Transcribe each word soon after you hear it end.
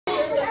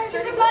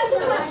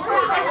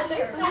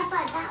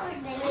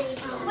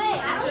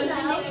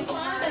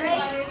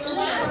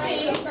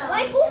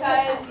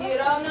Because you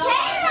don't know.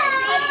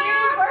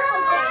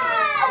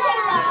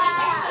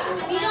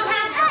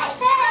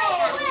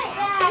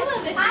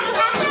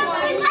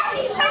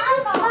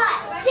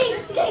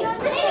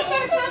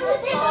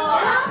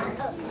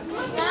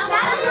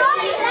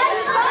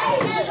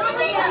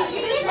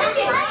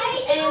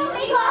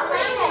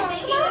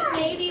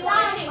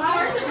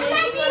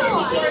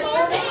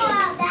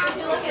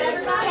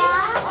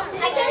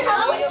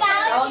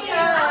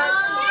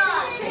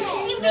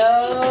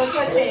 No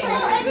touching.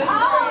 Good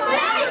story.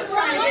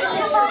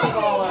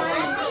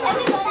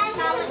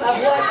 Of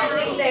what I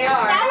think they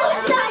are. That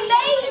was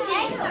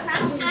amazing.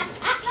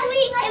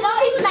 Actually, it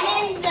looks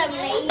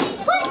amazing.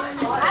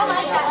 I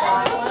like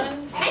that.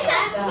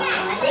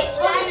 I think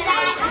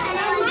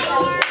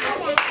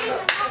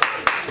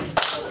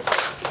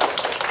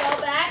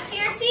Go back to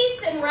your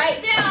seats and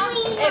write down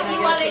if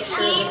you want to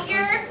keep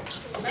your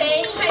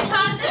same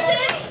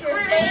hypothesis, your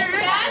same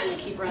guess,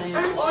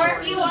 or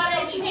if you want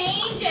to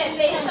change it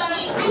based on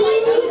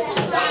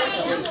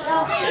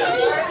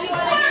or if you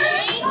want to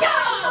change it.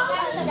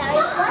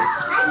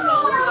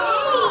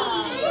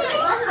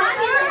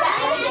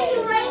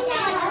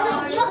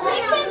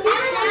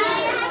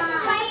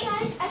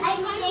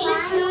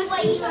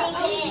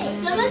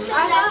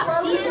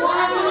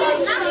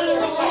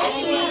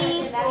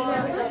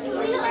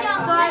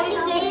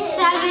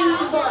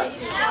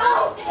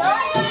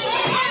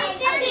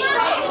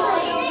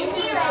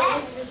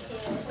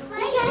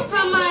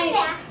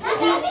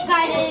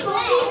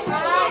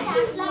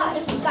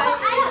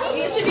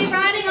 You should be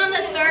writing on the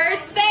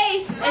third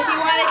space if you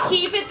want to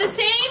keep it the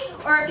same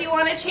or if you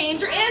want to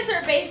change your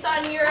answer based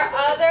on your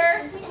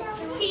other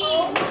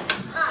team's skeleton.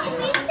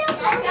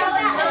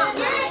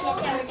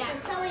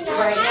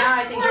 Right now,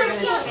 I think you're going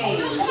to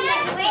change.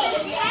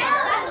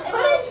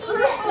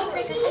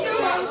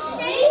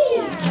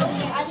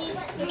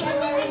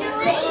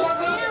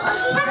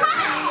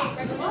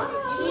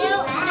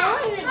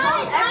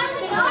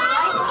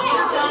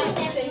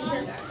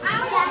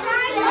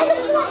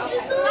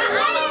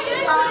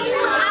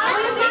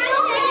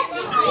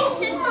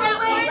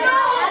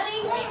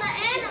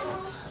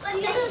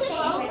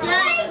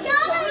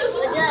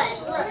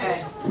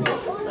 Okay,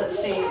 let's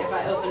see if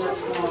I open up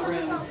some more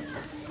room.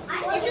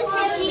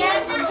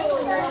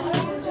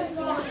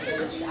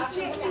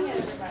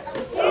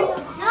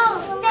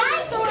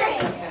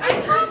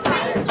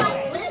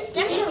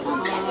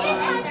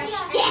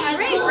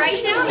 Alright,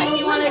 write down if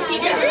you want to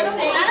keep it the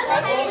same.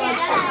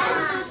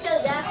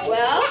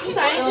 Well,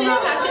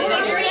 scientists have to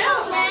figure it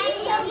out.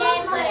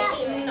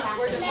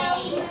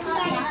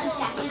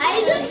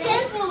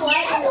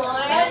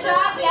 Good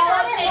job,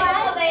 yellow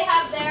table, they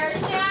have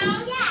theirs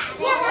down.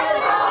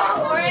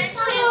 Orange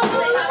table,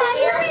 they have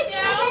theirs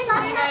down.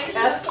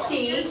 S-T.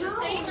 It's the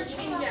same or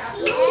change out.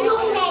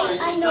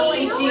 I know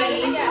E-G.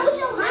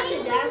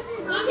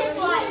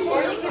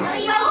 Or you can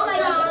write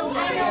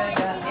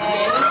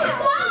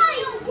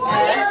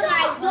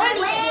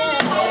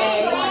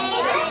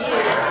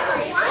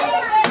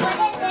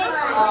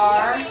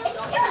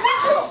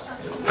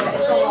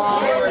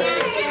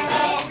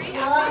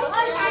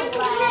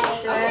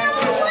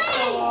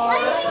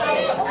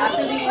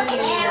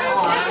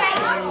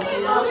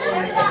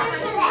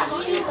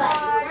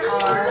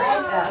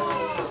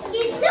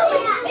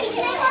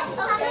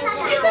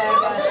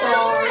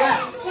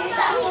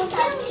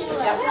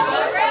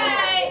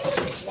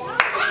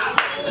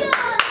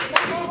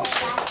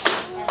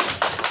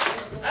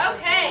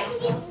Okay.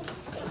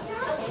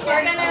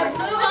 We're going to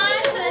move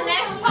on to the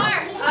next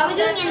part of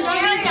the scenario.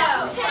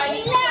 Are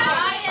you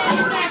quiet?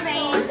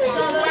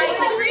 So that I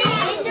can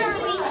read.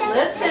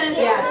 Listen,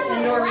 yes,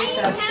 indoor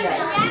recess, yes.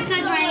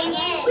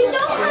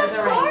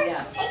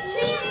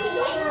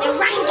 It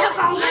rained up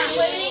on I'm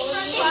waiting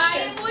for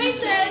quiet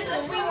voices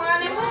if we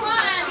want to move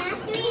on.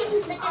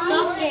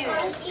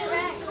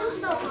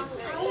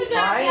 Good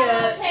job,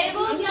 yellow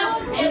table.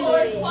 Yellow table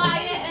is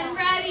quiet and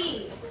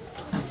ready.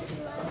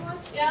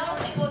 Yellow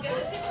table gets a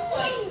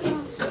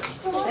point.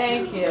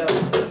 Thank you.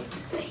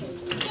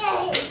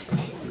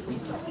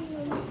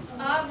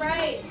 All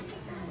right.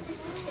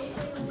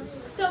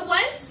 So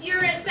once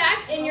you're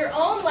back in your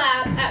own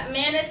lab at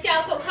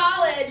Maniscalco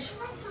College,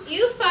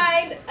 you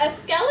find a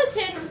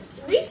skeleton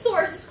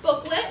resource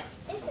booklet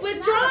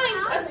with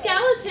drawings of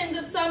skeletons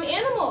of some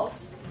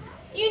animals.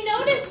 You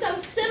notice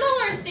some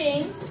similar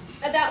things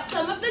about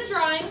some of the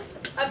drawings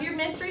of your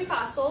mystery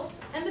fossils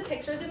and the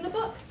pictures in the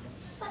book.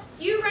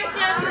 You write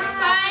down your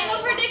final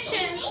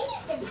predictions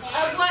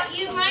of what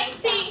you might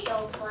think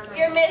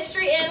your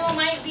mystery animal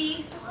might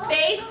be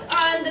based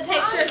on the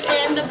pictures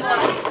in the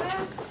book.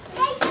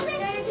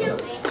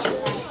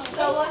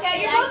 So look at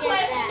your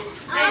booklets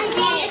and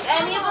see if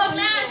any of them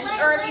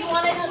match or if you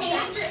want to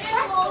change your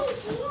animal.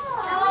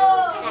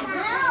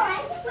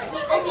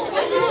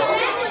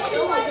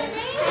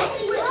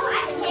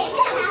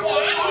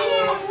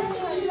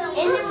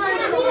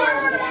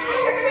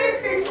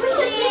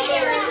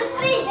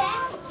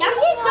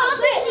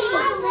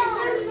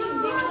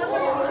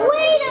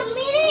 Wait!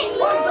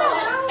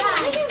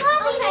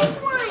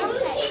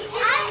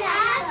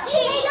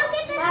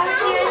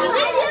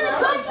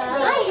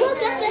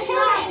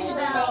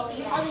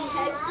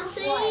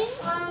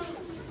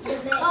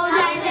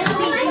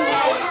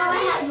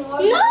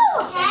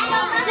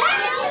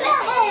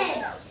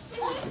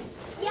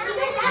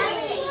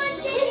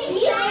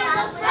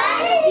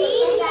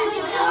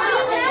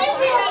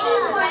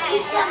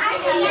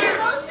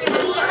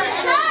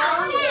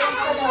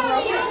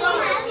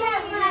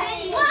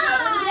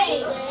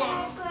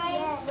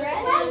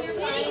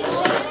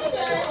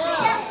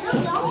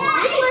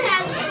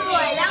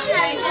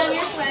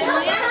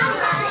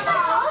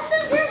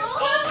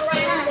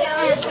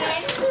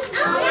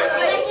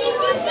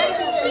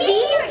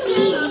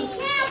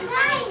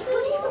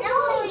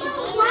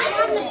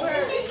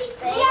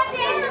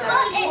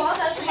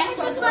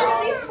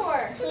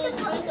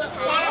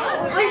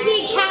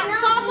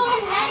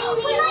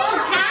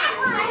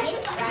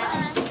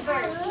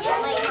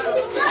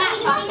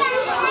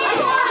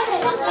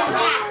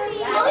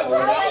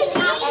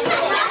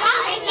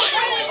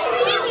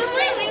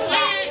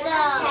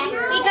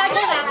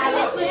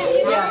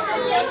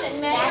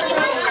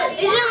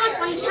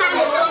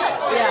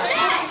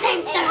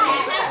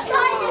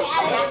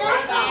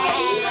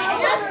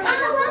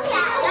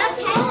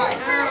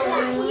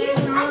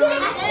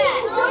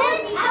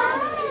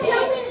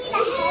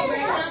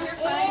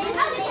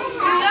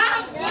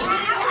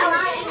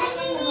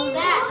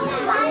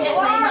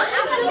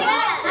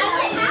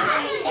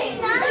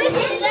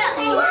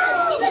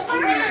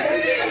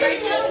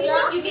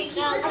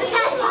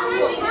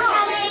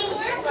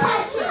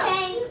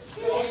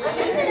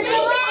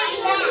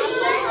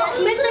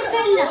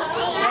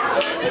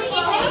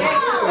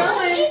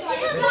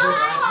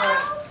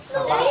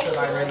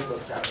 ready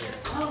books out here.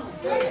 All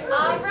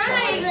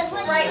right.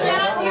 Write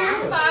down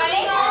your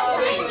final.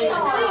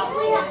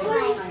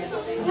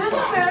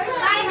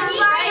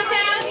 Write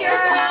down your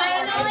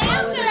final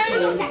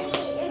answers.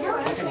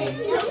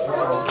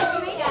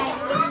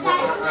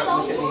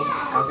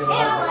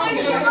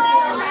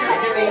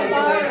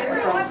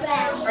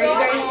 Are you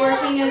guys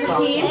working as a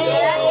team?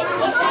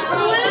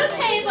 Blue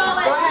table.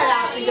 Go ahead,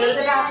 Ashley. Go to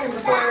the bathroom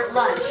before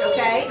lunch,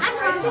 okay?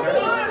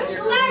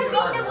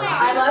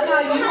 I love how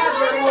you have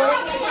your whole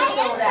paper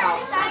filled out.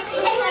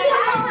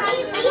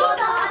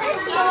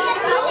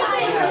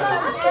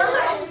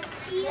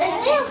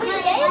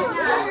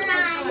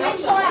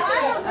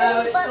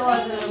 Oh, it still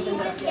hasn't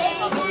opened up yet.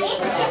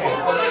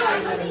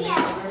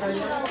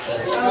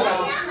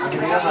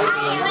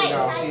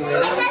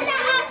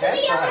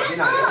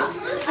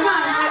 Come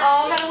on, we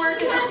all gotta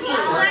work as a team.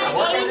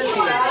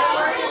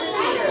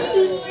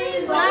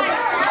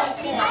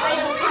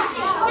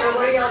 So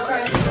what are y'all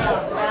trying to do?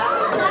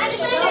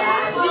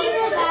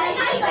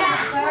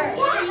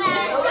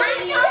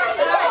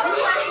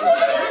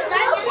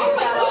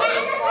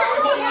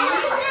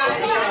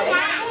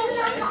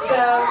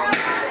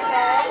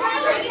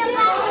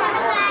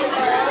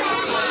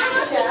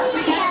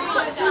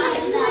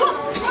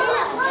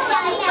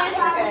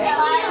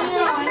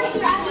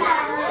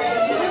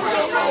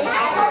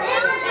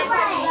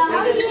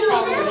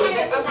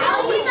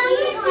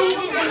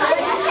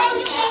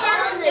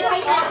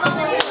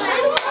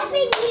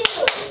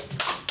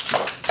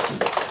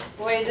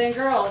 Boys and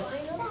girls,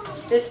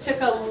 this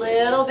took a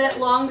little bit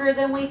longer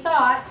than we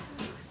thought,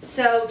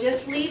 so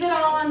just leave it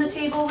all on the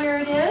table where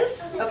it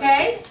is,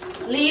 okay?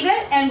 Leave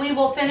it and we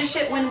will finish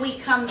it when we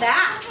come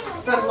back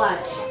from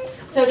lunch.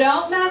 So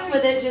don't mess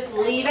with it, just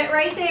leave it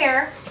right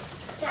there.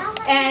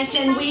 And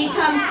can we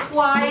come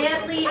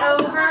quietly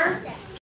over